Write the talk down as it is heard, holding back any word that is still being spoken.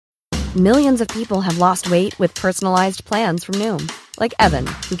Millions of people have lost weight with personalized plans from Noom. Like Evan,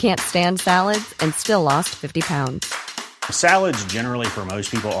 who can't stand salads and still lost 50 pounds. Salads generally for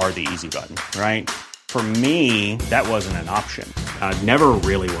most people are the easy button, right? For me, that wasn't an option. I never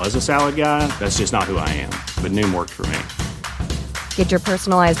really was a salad guy. That's just not who I am. But Noom worked for me. Get your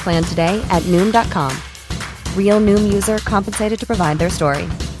personalized plan today at Noom.com. Real Noom user compensated to provide their story.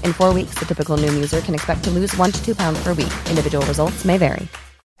 In 4 weeks, the typical Noom user can expect to lose 1 to 2 pounds per week. Individual results may vary.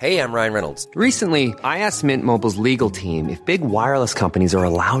 Hey, I'm Ryan Reynolds. Recently, I asked Mint Mobile's legal team if big wireless companies are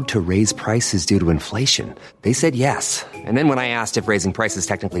allowed to raise prices due to inflation. They said yes. And then when I asked if raising prices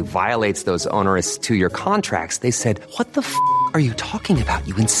technically violates those onerous 2-year contracts, they said, "What the f*** are you talking about,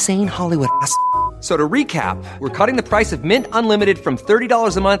 you insane Hollywood ass?" So to recap, we're cutting the price of Mint Unlimited from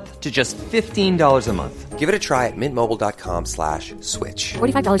 $30 a month to just $15 a month. Give it a try at mintmobile.com/switch.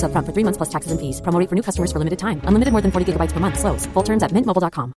 $45 up front for 3 months plus taxes and fees. Promo rate for new customers for limited time. Unlimited more than 40 gigabytes per month. Slows full terms at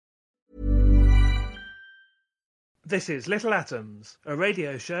mintmobile.com. This is Little Atoms, a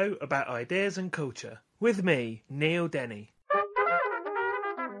radio show about ideas and culture. With me, Neil Denny.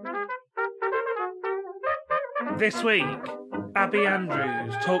 This week, Abby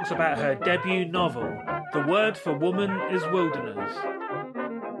Andrews talks about her debut novel, The Word for Woman is Wilderness.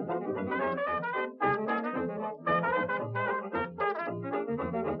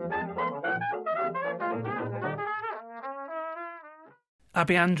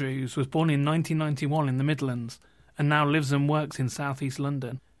 Abby Andrews was born in 1991 in the Midlands and now lives and works in southeast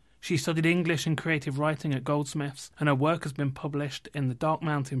London. She studied English and creative writing at Goldsmiths, and her work has been published in the Dark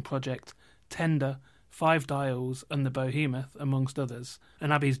Mountain Project, Tender, Five Dials and The Behemoth, amongst others.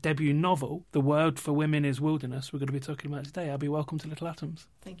 And Abby's debut novel, The Word for Women is Wilderness, we're going to be talking about today. Abby, welcome to Little Atoms.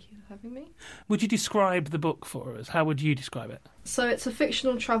 Thank you for having me. Would you describe the book for us? How would you describe it? So it's a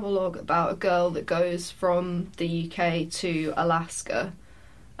fictional travelogue about a girl that goes from the UK to Alaska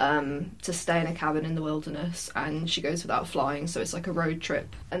to stay in a cabin in the wilderness, and she goes without flying, so it's like a road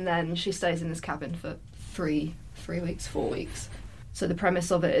trip. And then she stays in this cabin for 4 weeks. So the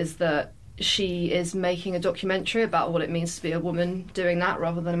premise of it is that she is making a documentary about what it means to be a woman doing that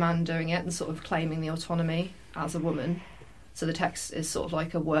rather than a man doing it, and sort of claiming the autonomy as a woman. So the text is sort of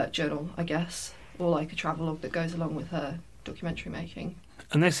like a work journal, I guess, or like a travelogue that goes along with her documentary making.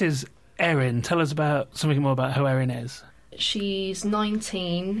 And this is Erin. Tell us about something more about who Erin is. She's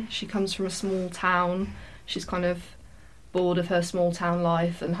 19. She comes from a small town. She's kind of bored of her small town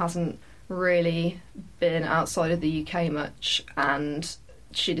life and hasn't really been outside of the UK much, and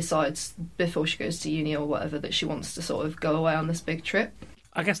she decides before she goes to uni or whatever that she wants to sort of go away on this big trip.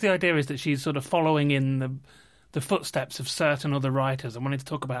 I guess the idea is that she's sort of following in the footsteps of certain other writers. I wanted to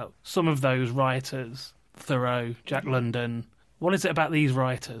talk about some of those writers. Thoreau, Jack London. What is it about these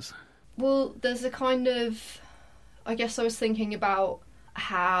writers? Well, there's a kind of... I guess I was thinking about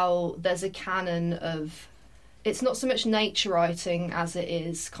how there's a canon of... It's not so much nature writing as it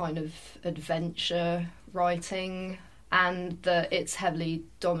is kind of adventure writing, and that it's heavily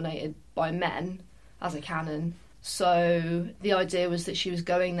dominated by men as a canon. So the idea was that she was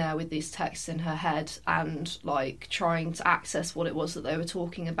going there with these texts in her head and like trying to access what it was that they were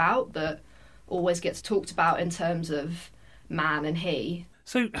talking about that always gets talked about in terms of man and he.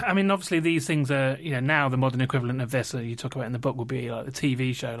 So, I mean, obviously these things are, now the modern equivalent of this that you talk about in the book would be like the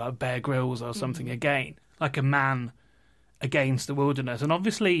TV show, like Bear Grylls or something again, like a man against the wilderness. And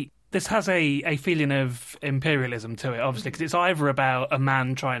obviously this has a feeling of imperialism to it, obviously, because it's either about a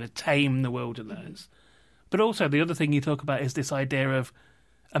man trying to tame the wilderness, but also the other thing you talk about is this idea of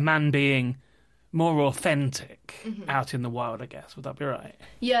a man being more authentic out in the wild, I guess. Would that be right?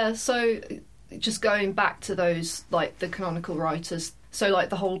 Yeah, so just going back to those, like, the canonical writers, so, like,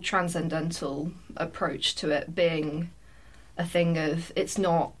 the whole transcendental approach to it being a thing of, it's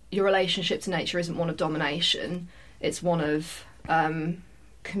not, your relationship to nature isn't one of domination, it's one of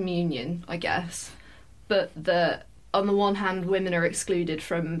communion, I guess. But that, on the one hand, women are excluded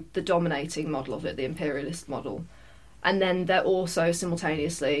from the dominating model of it, the imperialist model, and then they're also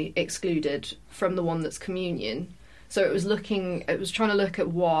simultaneously excluded from the one that's communion. So it was trying to look at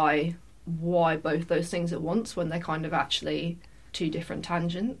why both those things at once when they're kind of actually two different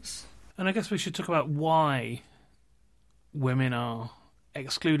tangents. And I guess we should talk about why women are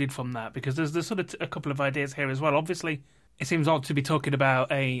excluded from that, because there's sort of a couple of ideas here as well. Obviously, it seems odd to be talking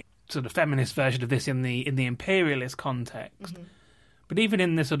about a sort of feminist version of this in the imperialist context. But even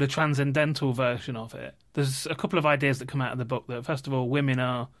in this sort of transcendental version of it, there's a couple of ideas that come out of the book that, first of all, women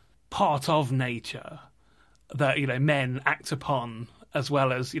are part of nature, that, men act upon as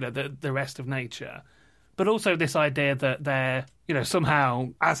well as, the rest of nature. But also this idea that they're, somehow,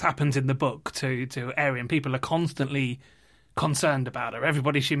 as happens in the book to Erin, people are constantly concerned about her.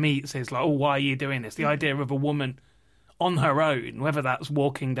 Everybody she meets is like, oh, why are you doing this? The idea of a woman on her own, whether that's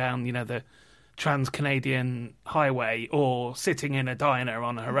walking down, the Trans-Canadian highway or sitting in a diner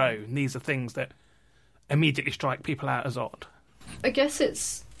on her own, these are things that immediately strike people out as odd. I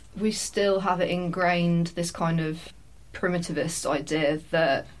guess we still have it ingrained, this kind of primitivist idea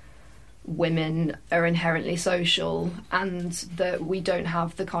that women are inherently social and that we don't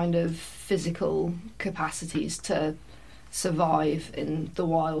have the kind of physical capacities to survive in the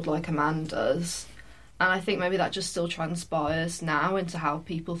wild like a man does. And I think maybe that just still transpires now into how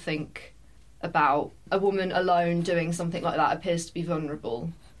people think about a woman alone doing something like that appears to be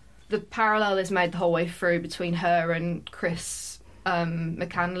vulnerable. The parallel is made the whole way through between her and Chris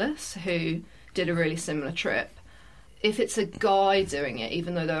McCandless, who did a really similar trip. If it's a guy doing it,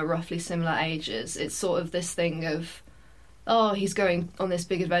 even though they're roughly similar ages, it's sort of this thing of, oh, he's going on this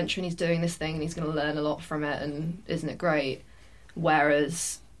big adventure and he's doing this thing and he's going to learn a lot from it and isn't it great?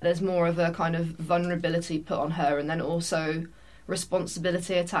 Whereas there's more of a kind of vulnerability put on her and then also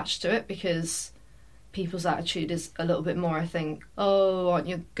responsibility attached to it, because people's attitude is a little bit more, I think, oh, aren't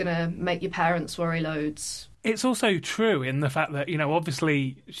you going to make your parents worry loads? It's also true in the fact that,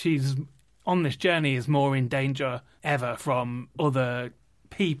 obviously she's on this journey is more in danger ever from other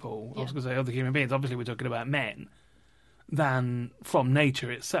people, I was going to say other human beings, obviously we're talking about men, than from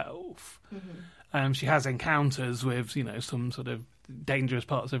nature itself. Mm-hmm. She has encounters with, some sort of dangerous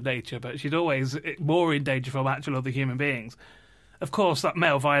parts of nature, but she's always more in danger from actual other human beings. Of course, that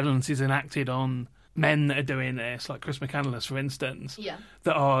male violence is enacted on men that are doing this, like Chris McCandless, for instance,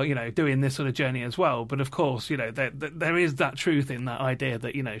 that are, doing this sort of journey as well. But of course, there is that truth in that idea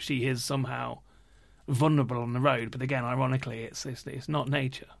that, she is somehow vulnerable on the road. But again, ironically, it's not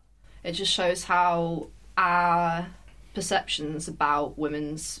nature. It just shows how our perceptions about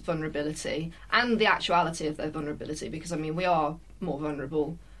women's vulnerability and the actuality of their vulnerability, because, we are more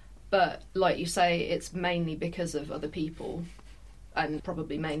vulnerable. But like you say, it's mainly because of other people and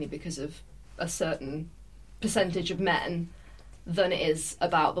probably mainly because of a certain percentage of men than it is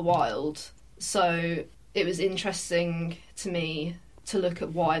about the wild. So it was interesting to me to look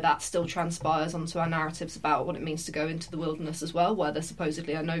at why that still transpires onto our narratives about what it means to go into the wilderness as well, where there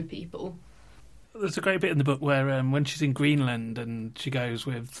supposedly are no people. There's a great bit in the book where when she's in Greenland and she goes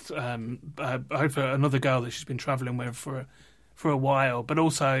with another girl that she's been travelling with for a while, but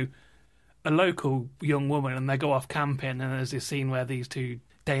also a local young woman, and they go off camping, and there's this scene where these two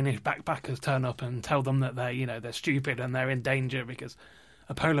Danish backpackers turn up and tell them that they're stupid and they're in danger because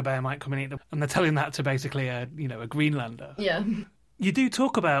a polar bear might come and eat them, and they're telling that to basically a Greenlander. Yeah. You do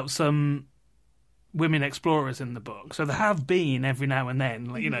talk about some women explorers in the book, so there have been every now and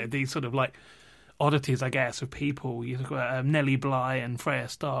then, these sort of like oddities, I guess, of people. You talk about Nellie Bly and Freya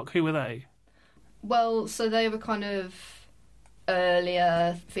Stark. Who were they? Well, so they were kind of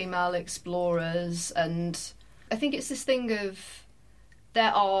earlier female explorers, and I think it's this thing of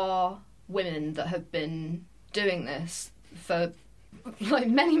there are women that have been doing this for like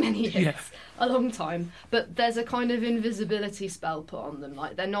many years, a long time, but there's a kind of invisibility spell put on them.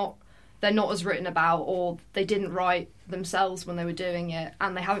 Like they're not as written about, or they didn't write themselves when they were doing it,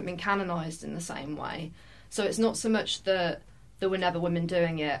 and they haven't been canonised in the same way. So it's not so much that there were never women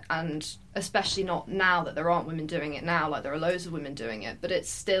doing it, and especially not now that there aren't women doing it now, like there are loads of women doing it, but it's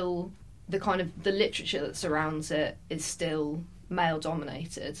still the kind of the literature that surrounds it is still male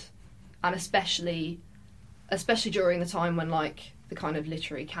dominated, and especially during the time when like the kind of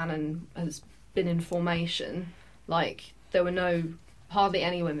literary canon has been in formation, like there were hardly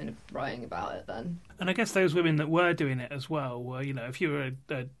any women writing about it then. And I guess those women that were doing it as well were, if you were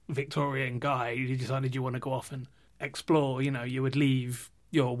a Victorian guy, you decided you want to go off and explore, you would leave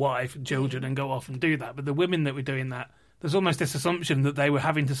your wife and children and go off and do that. But the women that were doing that, there's almost this assumption that they were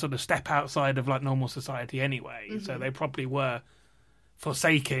having to sort of step outside of like normal society anyway. Mm-hmm. So they probably were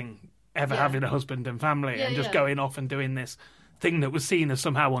forsaking having a husband and family and just going off and doing this thing that was seen as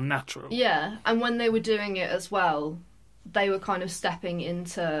somehow unnatural. Yeah, and when they were doing it as well, they were kind of stepping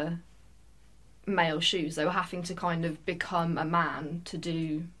into male shoes. They were having to kind of become a man to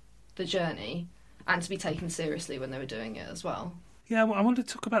do the journey and to be taken seriously when they were doing it as well. Yeah, I want to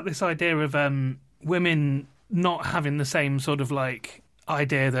talk about this idea of women not having the same sort of like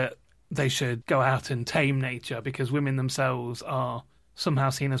idea that they should go out and tame nature, because women themselves are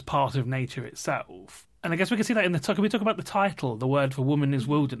somehow seen as part of nature itself. And I guess we can see that in the talk. Can we talk about the title, the word for woman is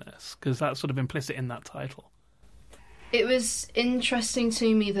wilderness, because that's sort of implicit in that title. It was interesting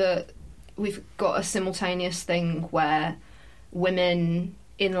to me that we've got a simultaneous thing where women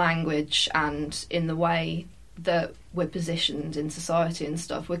in language and in the way that we're positioned in society and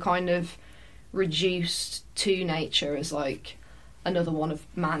stuff, we're kind of reduced to nature as like another one of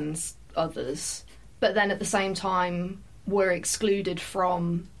man's others. But then at the same time, we're excluded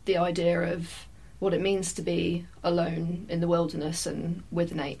from the idea of what it means to be alone in the wilderness and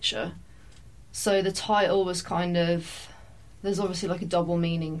with nature. So the title was kind of, there's obviously like a double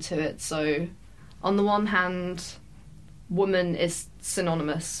meaning to it. So on the one hand, woman is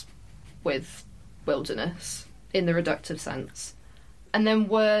synonymous with wilderness in the reductive sense. And then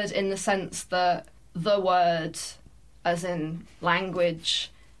word in the sense that the word, as in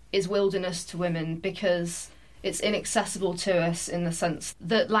language, is wilderness to women because it's inaccessible to us in the sense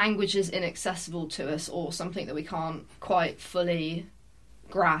that language is inaccessible to us, or something that we can't quite fully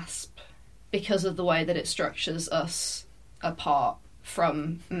grasp because of the way that it structures us apart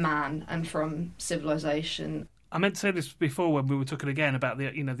from man and from civilization. I meant to say this before when we were talking again about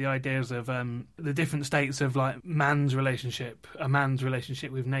the ideas of the different states of like man's relationship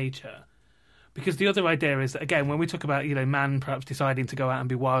with nature. Because the other idea is that, again, when we talk about, man perhaps deciding to go out and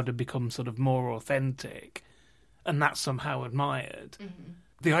be wild and become sort of more authentic, and that's somehow admired,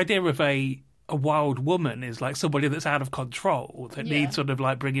 the idea of a wild woman is like somebody that's out of control, that needs sort of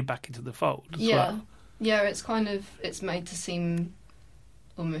like bringing back into the fold as well. Yeah, it's made to seem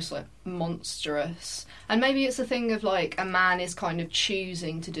almost like monstrous. And maybe it's a thing of like a man is kind of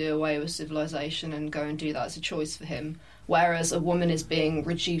choosing to do away with civilization and go and do that as a choice for him, whereas a woman is being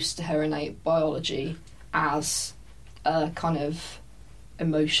reduced to her innate biology as a kind of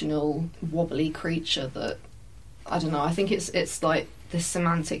emotional, wobbly creature that, I don't know, I think it's like this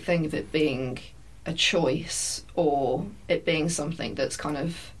semantic thing of it being a choice or it being something that's kind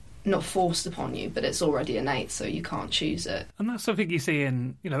of not forced upon you, but it's already innate, so you can't choose it. And that's something you see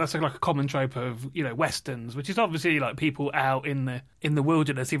in, that's like a common trope of, Westerns, which is obviously like people out in the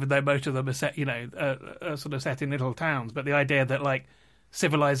wilderness, even though most of them are set, are sort of set in little towns. But the idea that like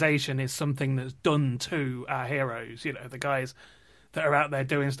civilization is something that's done to our heroes, the guys that are out there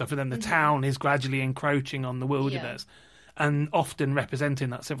doing stuff, and then the town is gradually encroaching on the wilderness. Yeah. And often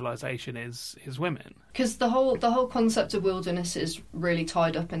representing that civilization is women. Because the whole concept of wilderness is really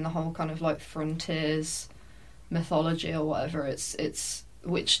tied up in the whole kind of like frontiers mythology or whatever. It's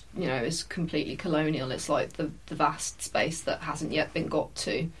which is completely colonial. It's like the vast space that hasn't yet been got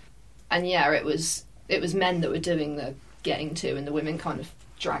to. And yeah, it was men that were doing the getting to, and the women kind of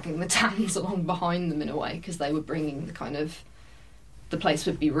dragging the tans along behind them in a way, because they were bringing the kind of, the place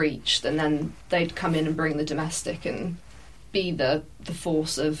would be reached, and then they'd come in and bring the domestic and be the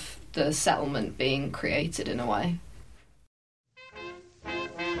force of the settlement being created in a way.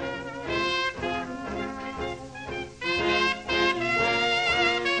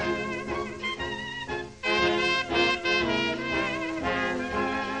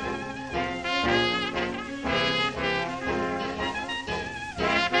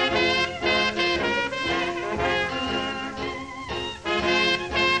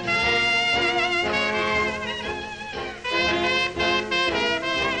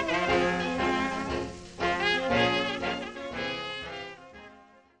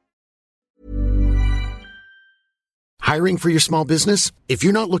 Hiring for your small business? If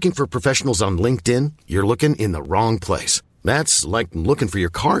you're not looking for professionals on LinkedIn, you're looking in the wrong place. That's like looking for your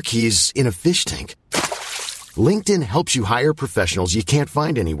car keys in a fish tank. LinkedIn helps you hire professionals you can't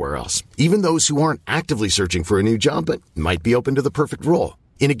find anywhere else, even those who aren't actively searching for a new job but might be open to the perfect role.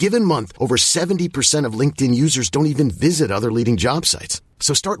 In a given month, over 70% of LinkedIn users don't even visit other leading job sites.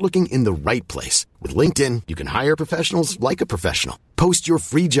 So start looking in the right place. With LinkedIn, you can hire professionals like a professional. Post your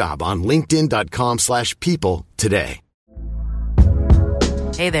free job on linkedin.com/people today.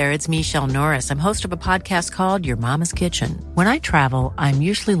 Hey there, it's Michelle Norris. I'm host of a podcast called Your Mama's Kitchen. When I travel, I'm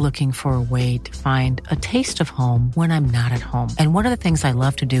usually looking for a way to find a taste of home when I'm not at home. And one of the things I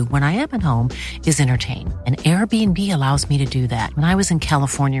love to do when I am at home is entertain. And Airbnb allows me to do that. When I was in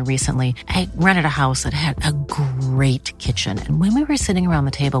California recently, I rented a house that had a great kitchen. And when we were sitting around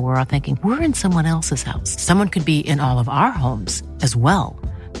the table, we were all thinking, we're in someone else's house. Someone could be in all of our homes as well.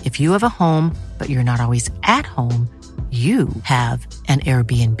 If you have a home, but you're not always at home, you have an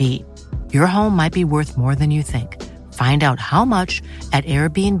Airbnb. Your home might be worth more than you think. Find out how much at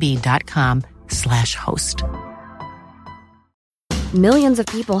airbnb.com/host. Millions of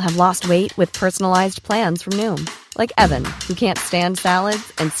people have lost weight with personalized plans from Noom. Like Evan, who can't stand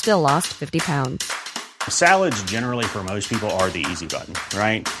salads and still lost 50 pounds. Salads generally for most people are the easy button,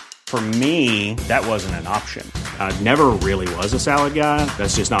 right? For me, that wasn't an option. I never really was a salad guy.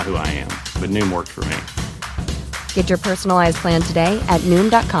 That's just not who I am. But Noom worked for me. Get your personalized plan today at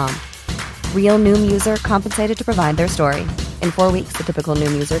Noom.com. Real Noom user compensated to provide their story. In 4 weeks, the typical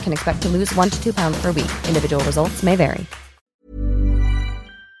Noom user can expect to lose 1 to 2 pounds per week. Individual results may vary.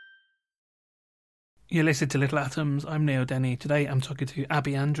 You're listening to Little Atoms. I'm Neil Denny. Today I'm talking to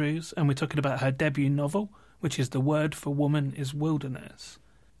Abby Andrews, and we're talking about her debut novel, which is The Word for Woman is Wilderness.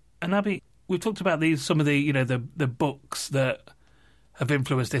 And Abby, we've talked about some of the books that have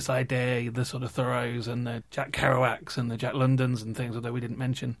influenced this idea, the sort of Thoreaus and the Jack Kerouacs and the Jack Londons and things, although we didn't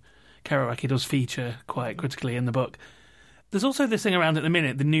mention Kerouac. He does feature quite critically in the book. There's also this thing around at the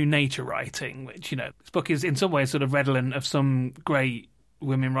minute, the new nature writing, which, this book is in some ways sort of redolent of some great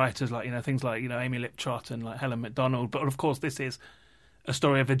women writers like, things like, Amy Liptrot and like Helen Macdonald. But of course, this is a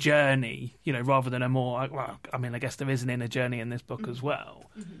story of a journey, rather than a more, I guess there is an inner journey in this book as well.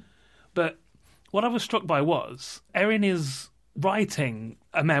 Mm-hmm. But what I was struck by was Erin is writing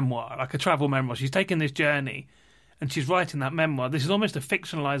a memoir, like a travel memoir. She's taken this journey and she's writing that memoir. This is almost a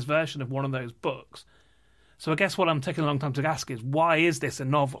fictionalised version of one of those books. So I guess what I'm taking a long time to ask is, why is this a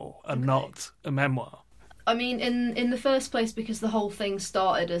novel and not a memoir? I mean, in the first place, because the whole thing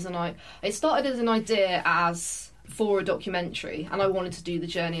started as an idea as for a documentary, and I wanted to do the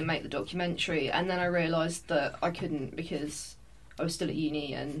journey and make the documentary, and then I realised that I couldn't because I was still at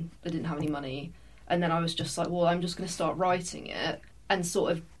uni and I didn't have any money, and then I was just like, well, I'm just going to start writing it and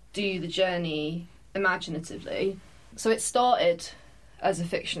sort of do the journey imaginatively. So it started as a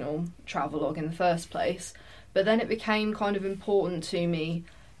fictional travelogue in the first place, but then it became kind of important to me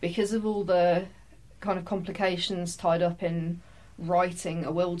because of all the kind of complications tied up in writing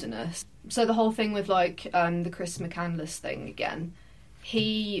a wilderness. So the whole thing with the Chris McCandless thing again,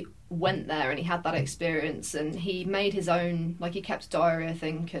 he went there and he had that experience and he made his own, he kept a diary, I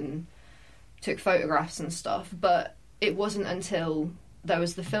think, and took photographs and stuff, but it wasn't until there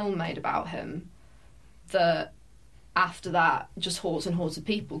was the film made about him that after that just hordes and hordes of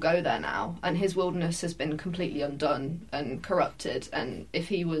people go there now, and his wilderness has been completely undone and corrupted, and if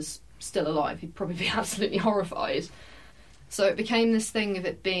he was still alive he'd probably be absolutely horrified. So it became this thing of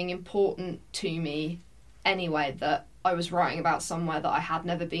it being important to me anyway, that I was writing about somewhere that I had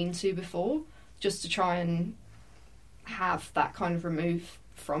never been to before, just to try and have that kind of remove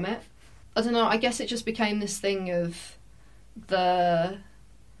from it. I don't know, I guess it just became this thing of the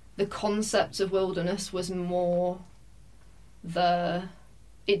concept of wilderness was more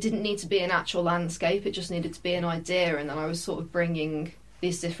it didn't need to be an actual landscape, it just needed to be an idea, and then I was sort of bringing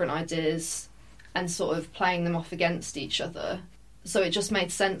these different ideas and sort of playing them off against each other. So it just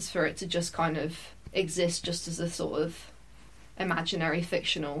made sense for it to just kind of exist just as a sort of imaginary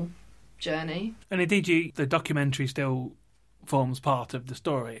fictional journey. And indeed, the documentary still forms part of the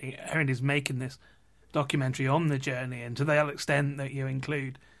story. Erin is making this documentary on the journey, and to the extent that you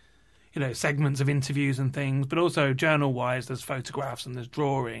include segments of interviews and things, but also journal-wise, there's photographs and there's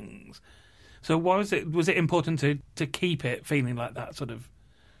drawings. So why was it important to keep it feeling like that sort of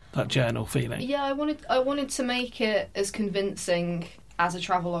that journal feeling? Yeah, I wanted to make it as convincing as a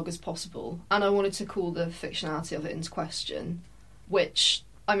travelogue as possible, and I wanted to call the fictionality of it into question, which,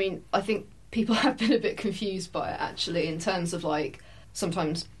 I mean, I think people have been a bit confused by it actually, in terms of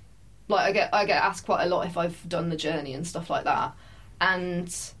sometimes I get asked quite a lot if I've done the journey and stuff like that,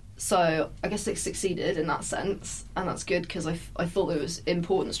 and so I guess it succeeded in that sense, and that's good because I thought it was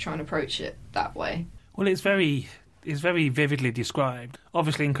important to try and approach it that way. Well, it's very vividly described,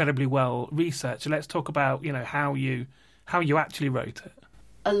 obviously incredibly well researched. So let's talk about how you actually wrote it.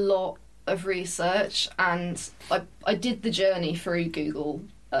 A lot of research, and I did the journey through Google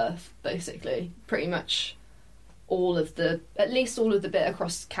Earth, basically, pretty much at least all of the bit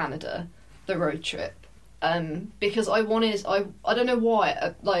across Canada, the road trip. Because I don't know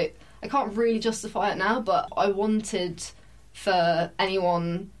why, I can't really justify it now, but I wanted for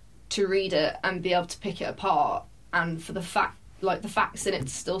anyone to read it and be able to pick it apart, and for the facts in it to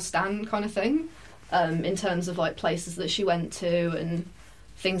still stand, kind of thing, in terms of places that she went to and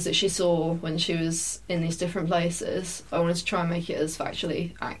things that she saw when she was in these different places. I wanted to try and make it as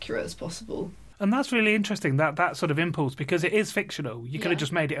factually accurate as possible. And that's really interesting, that sort of impulse, because it is fictional. You could have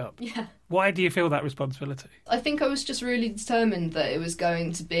just made it up. Yeah. Why do you feel that responsibility? I think I was just really determined that it was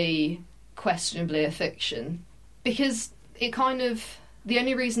going to be questionably a fiction, because it kind of... The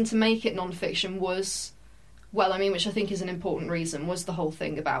only reason to make it non-fiction was... which I think is an important reason, was the whole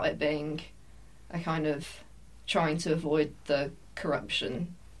thing about it being a kind of trying to avoid the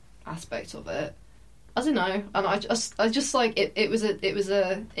corruption aspect of it. I don't know, and I just it was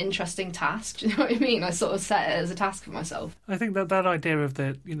a interesting task. Do you know what I mean? I sort of set it as a task for myself. I think that idea of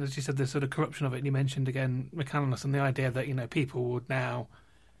the, as you said, the sort of corruption of it, and you mentioned again McCandless, and the idea that people would now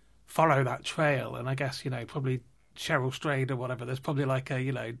follow that trail, and I guess probably Cheryl Strayed or whatever. There's probably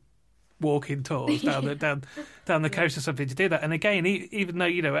a walking tours down the coast or something to do that. And again, even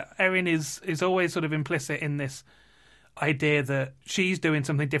though Erin is always sort of implicit in this idea that she's doing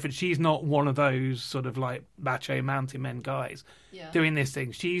something different. She's not one of those sort of like macho mountain men guys doing this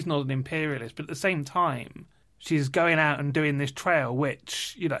thing. She's not an imperialist, but at the same time, she's going out and doing this trail,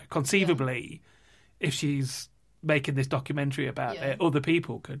 which, you know, conceivably, if she's making this documentary about it, other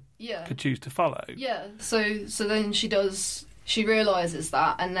people could choose to follow. Yeah. So then she realises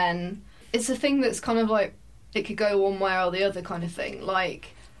that, and then it's a thing that's kind of like, it could go one way or the other kind of thing. Like,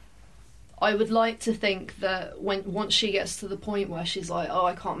 I would like to think that once she gets to the point where she's like, oh,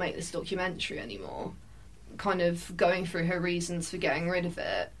 I can't make this documentary anymore, kind of going through her reasons for getting rid of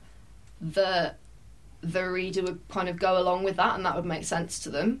it, that the reader would kind of go along with that, and that would make sense to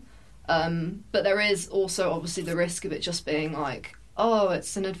them. But there is also obviously the risk of it just being like, oh,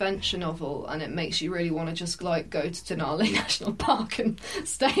 it's an adventure novel, and it makes you really want to just like go to Denali National Park and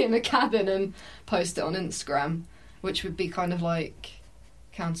stay in a cabin and post it on Instagram, which would be kind of like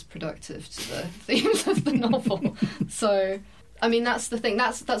counterproductive to the themes of the novel. So, I mean, that's the thing.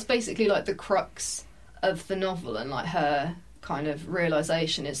 That's basically like the crux of the novel, and like her kind of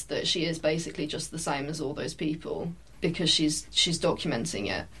realisation is that she is basically just the same as all those people because she's documenting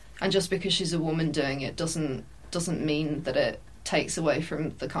it, and just because she's a woman doing it doesn't mean that it takes away from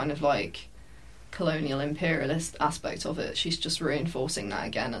the kind of like colonial imperialist aspect of it. She's just reinforcing that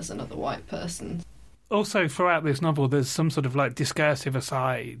again as another white person. Also, throughout this novel, there's some sort of like discursive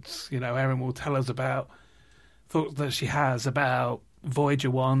asides. You know, Erin will tell us about thoughts that she has about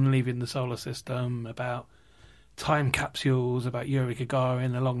Voyager 1 leaving the solar system, about time capsules, about Yuri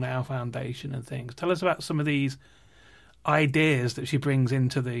Gagarin, the Long Now Foundation and things. Tell us about some of these ideas that she brings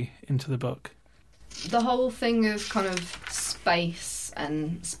into the book. The whole thing of kind of space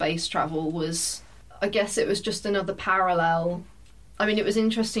and space travel was, I guess it was just another parallel. I mean, it was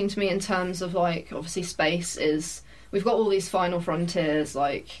interesting to me in terms of, like, obviously space is... We've got all these final frontiers,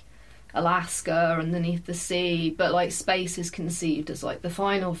 like Alaska, underneath the sea, but, like, space is conceived as, like, the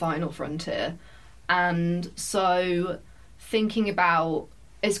final frontier. And so thinking about...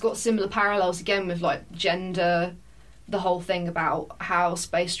 It's got similar parallels, again, with, like, gender, the whole thing about how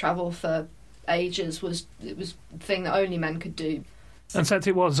space travel for ages was a thing that only men could do. And since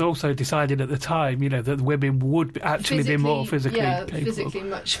it was also decided at the time, you know, that women would actually be more physically capable. Physically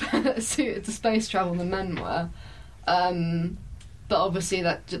much better suited to space travel than men were. But obviously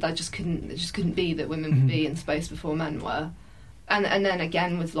that just couldn't be that women would be in space before men were. And then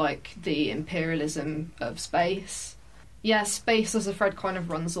again with like the imperialism of space. Yeah, space as a thread kind of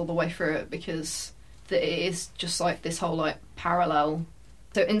runs all the way through it because it is just like this whole like parallel.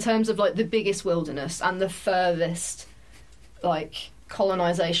 So in terms of like the biggest wilderness and the furthest like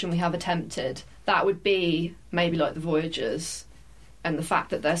colonisation we have attempted, that would be maybe like the Voyagers, and the fact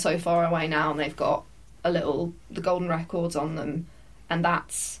that they're so far away now and they've got the golden records on them, and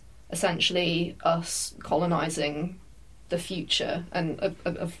that's essentially us colonising the future and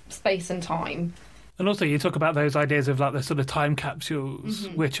of space and time. And also you talk about those ideas of like the sort of time capsules,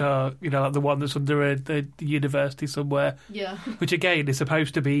 which are, you know, like the one that's under the university somewhere, which again is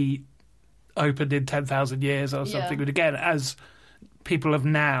supposed to be opened in 10,000 years or something, but again, as people of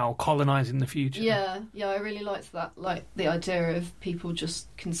now colonising the future. Yeah, I really liked that, like the idea of people just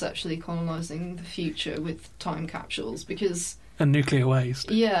conceptually colonising the future with time capsules, because... And nuclear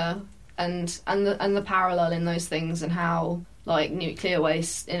waste. Yeah, and the parallel in those things, and how, like, nuclear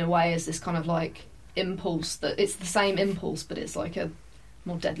waste, in a way, is this kind of, like, impulse that... It's the same impulse, but it's, like, a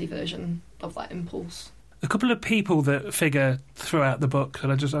more deadly version of that impulse. A couple of people that figure throughout the book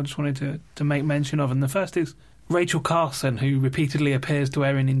that I just wanted to make mention of, and the first is Rachel Carson, who repeatedly appears to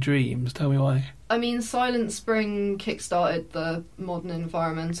Erin in dreams. Tell me why. I mean, Silent Spring kickstarted the modern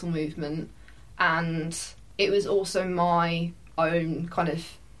environmental movement, and it was also my own kind of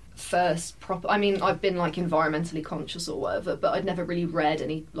first proper... I mean, I've been, like, environmentally conscious or whatever, but I'd never really read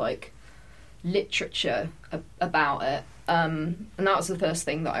any, like, literature about it. And that was the first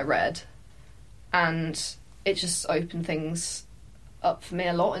thing that I read. And it just opened things up for me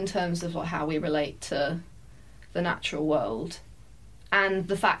a lot in terms of, like, how we relate to the natural world. And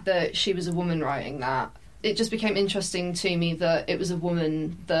the fact that she was a woman writing that, it just became interesting to me that it was a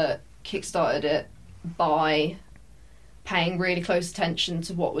woman that kickstarted it by paying really close attention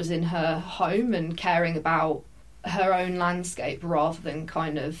to what was in her home and caring about her own landscape, rather than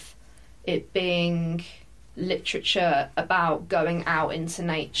kind of it being literature about going out into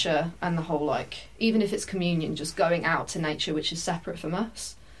nature and the whole, like, even if it's communion, just going out to nature, which is separate from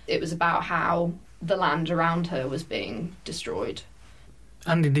us. It was about how the land around her was being destroyed.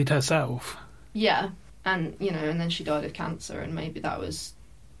 And indeed herself. Yeah, and, you know, and then she died of cancer, and maybe that was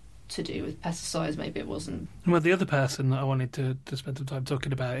to do with pesticides, maybe it wasn't. Well, the other person that I wanted to spend some time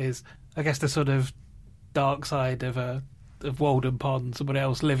talking about is, I guess, the sort of dark side of Walden Pond, somebody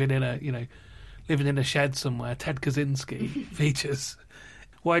else living in a shed somewhere. Ted Kaczynski features.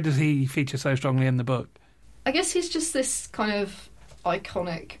 Why does he feature so strongly in the book? I guess he's just this kind of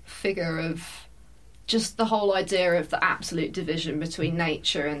iconic figure of just the whole idea of the absolute division between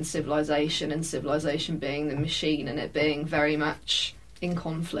nature and civilization being the machine, and it being very much in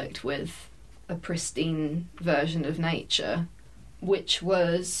conflict with a pristine version of nature, which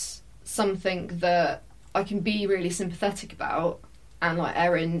was something that I can be really sympathetic about. And like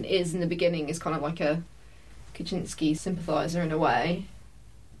Erin is in the beginning is kind of like a Kaczynski sympathiser in a way.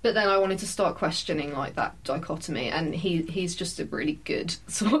 But then I wanted to start questioning like that dichotomy, and he's just a really good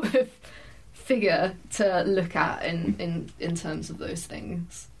sort of figure to look at in terms of those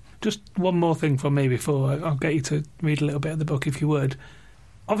things. Just one more thing from me before I'll get you to read a little bit of the book, if you would.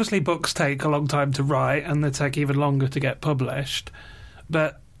 Obviously, books take a long time to write, and they take even longer to get published.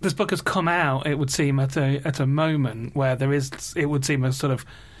 But this book has come out, it would seem, at a moment where it would seem a sort of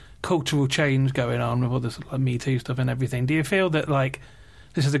cultural change going on with all this like, Me Too stuff and everything. Do you feel that like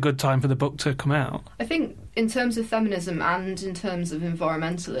this is a good time for the book to come out? I think in terms of feminism and in terms of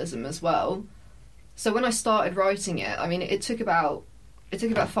environmentalism as well. So when I started writing it, I mean, it took about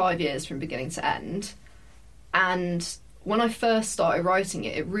 5 years from beginning to end. And when I first started writing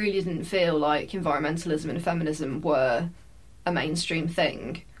it, it really didn't feel like environmentalism and feminism were a mainstream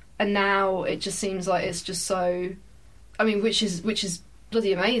thing. And now it just seems like it's just so, I mean, which is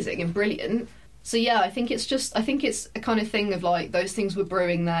bloody amazing and brilliant. So yeah, I think it's a kind of thing of like those things were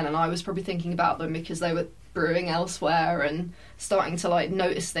brewing then, and I was probably thinking about them because they were brewing elsewhere and starting to like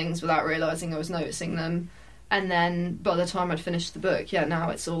notice things without realising I was noticing them. And then by the time I'd finished the book, yeah,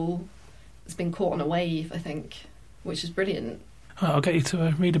 now it's been caught on a wave, I think, which is brilliant. I'll get you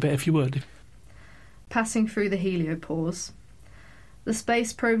to read a bit if you would. Passing through the heliopause. The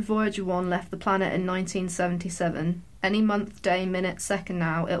space probe Voyager 1 left the planet in 1977. Any month, day, minute, second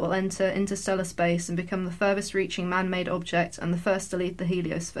now, it will enter interstellar space and become the furthest reaching man-made object and the first to leave the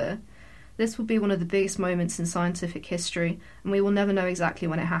heliosphere. This will be one of the biggest moments in scientific history, and we will never know exactly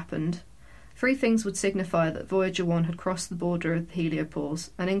when it happened. 3 things would signify that Voyager 1 had crossed the border of the heliopause: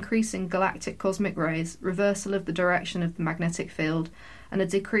 an increase in galactic cosmic rays, reversal of the direction of the magnetic field, and a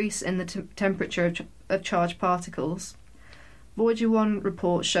decrease in the temperature of charged particles. Voyager 1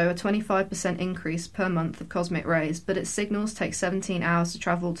 reports show a 25% increase per month of cosmic rays, but its signals take 17 hours to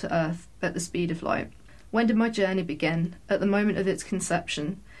travel to Earth at the speed of light. When did my journey begin? At the moment of its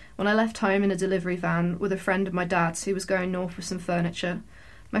conception, when I left home in a delivery van with a friend of my dad's who was going north with some furniture.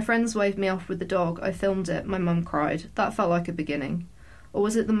 My friends waved me off with the dog, I filmed it, my mum cried. That felt like a beginning. Or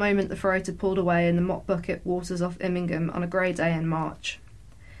was it the moment the freighter pulled away in the mop bucket waters off Immingham on a grey day in March?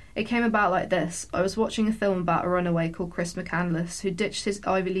 It came about like this. I was watching a film about a runaway called Chris McCandless, who ditched his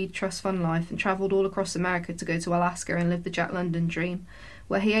Ivy League trust fund life and travelled all across America to go to Alaska and live the Jack London dream,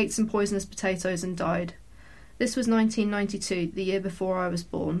 where he ate some poisonous potatoes and died. This was 1992, the year before I was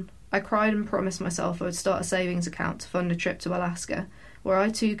born. I cried and promised myself I would start a savings account to fund a trip to Alaska, where I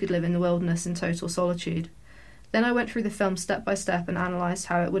too could live in the wilderness in total solitude. Then I went through the film step by step and analysed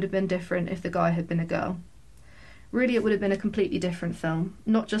how it would have been different if the guy had been a girl. Really, it would have been a completely different film,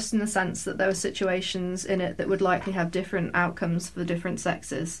 not just in the sense that there were situations in it that would likely have different outcomes for the different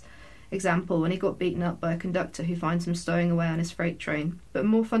sexes. Example, when he got beaten up by a conductor who finds him stowing away on his freight train. But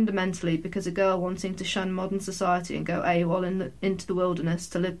more fundamentally, because a girl wanting to shun modern society and go AWOL into the wilderness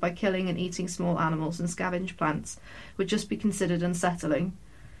to live by killing and eating small animals and scavenge plants would just be considered unsettling.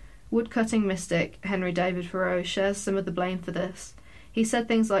 Woodcutting mystic Henry David Thoreau shares some of the blame for this. He said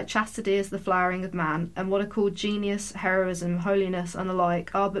things like chastity is the flowering of man, and what are called genius, heroism, holiness, and the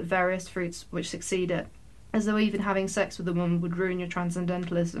like are but various fruits which succeed it, as though even having sex with a woman would ruin your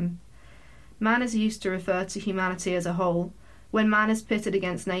transcendentalism. Man is used to refer to humanity as a whole. When man is pitted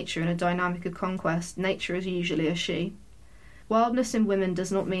against nature in a dynamic of conquest, nature is usually a she. Wildness in women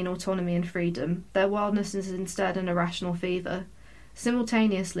does not mean autonomy and freedom. Their wildness is instead an irrational fever.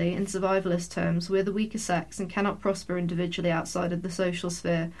 Simultaneously, in survivalist terms, we are the weaker sex and cannot prosper individually outside of the social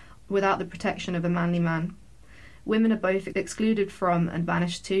sphere without the protection of a manly man. Women are both excluded from and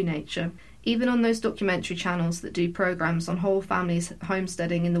banished to nature. Even on those documentary channels that do programmes on whole families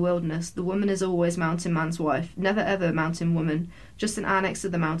homesteading in the wilderness, the woman is always mountain man's wife, never ever mountain woman, just an annex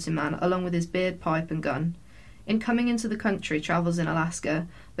of the mountain man, along with his beard, pipe and gun. In Coming into the Country, Travels in Alaska,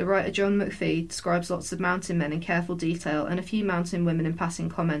 the writer John McPhee describes lots of mountain men in careful detail and a few mountain women in passing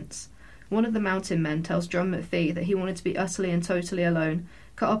comments. One of the mountain men tells John McPhee that he wanted to be utterly and totally alone,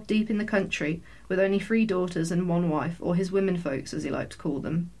 cut up deep in the country, with only 3 daughters and 1 wife, or his women folks as he liked to call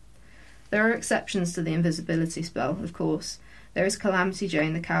them. There are exceptions to the invisibility spell, of course. There is Calamity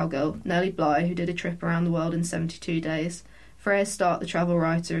Jane the cowgirl, Nellie Bly, who did a trip around the world in 72 days, Freya Stark the travel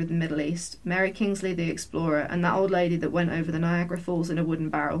writer of the Middle East, Mary Kingsley the explorer, and that old lady that went over the Niagara Falls in a wooden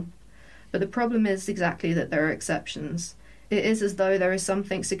barrel. But the problem is exactly that there are exceptions. It is as though there is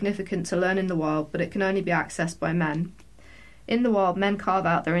something significant to learn in the wild, but it can only be accessed by men. In the wild, men carve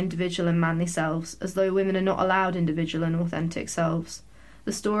out their individual and manly selves, as though women are not allowed individual and authentic selves.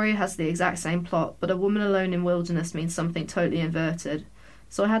 The story has the exact same plot, but a woman alone in wilderness means something totally inverted.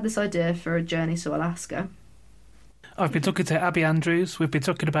 So I had this idea for a journey to Alaska. I've been talking to Abby Andrews. We've been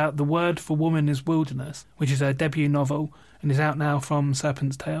talking about The Word for Woman is Wilderness, which is her debut novel and is out now from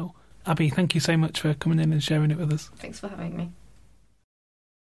Serpent's Tail. Abby, thank you so much for coming in and sharing it with us. Thanks for having me.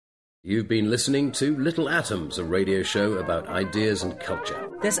 You've been listening to Little Atoms, a radio show about ideas and culture.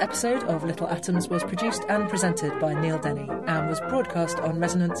 This episode of Little Atoms was produced and presented by Neil Denny and was broadcast on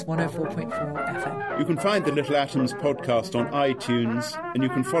Resonance 104.4 FM. You can find the Little Atoms podcast on iTunes, and you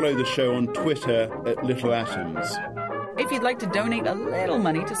can follow the show on Twitter at Little Atoms. If you'd like to donate a little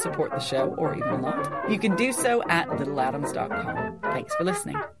money to support the show, or even a lot, you can do so at littleatoms.com. Thanks for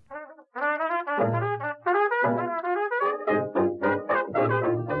listening.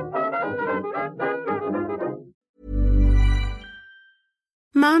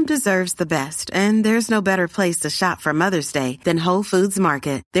 Mom deserves the best, and there's no better place to shop for Mother's Day than Whole Foods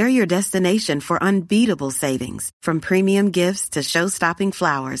Market. They're your destination for unbeatable savings, from premium gifts to show-stopping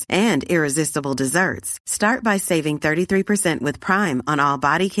flowers and irresistible desserts. Start by saving 33% with Prime on all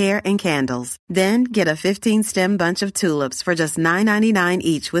body care and candles. Then get a 15-stem bunch of tulips for just $9.99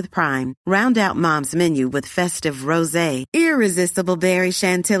 each with Prime. Round out Mom's menu with festive rosé, irresistible berry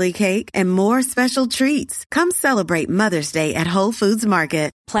chantilly cake, and more special treats. Come celebrate Mother's Day at Whole Foods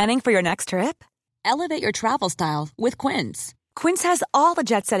Market. Planning for your next trip? Elevate your travel style with Quince. Quince has all the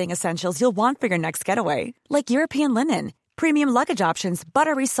jet-setting essentials you'll want for your next getaway, like European linen, premium luggage options,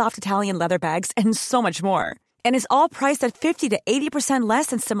 buttery soft Italian leather bags, and so much more. And is all priced at 50 to 80% less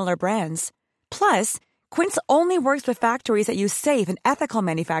than similar brands. Plus, Quince only works with factories that use safe and ethical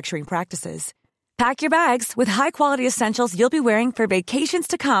manufacturing practices. Pack your bags with high-quality essentials you'll be wearing for vacations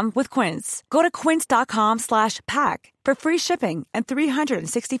to come with Quince. Go to quince.com/pack for free shipping and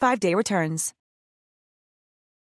 365-day returns.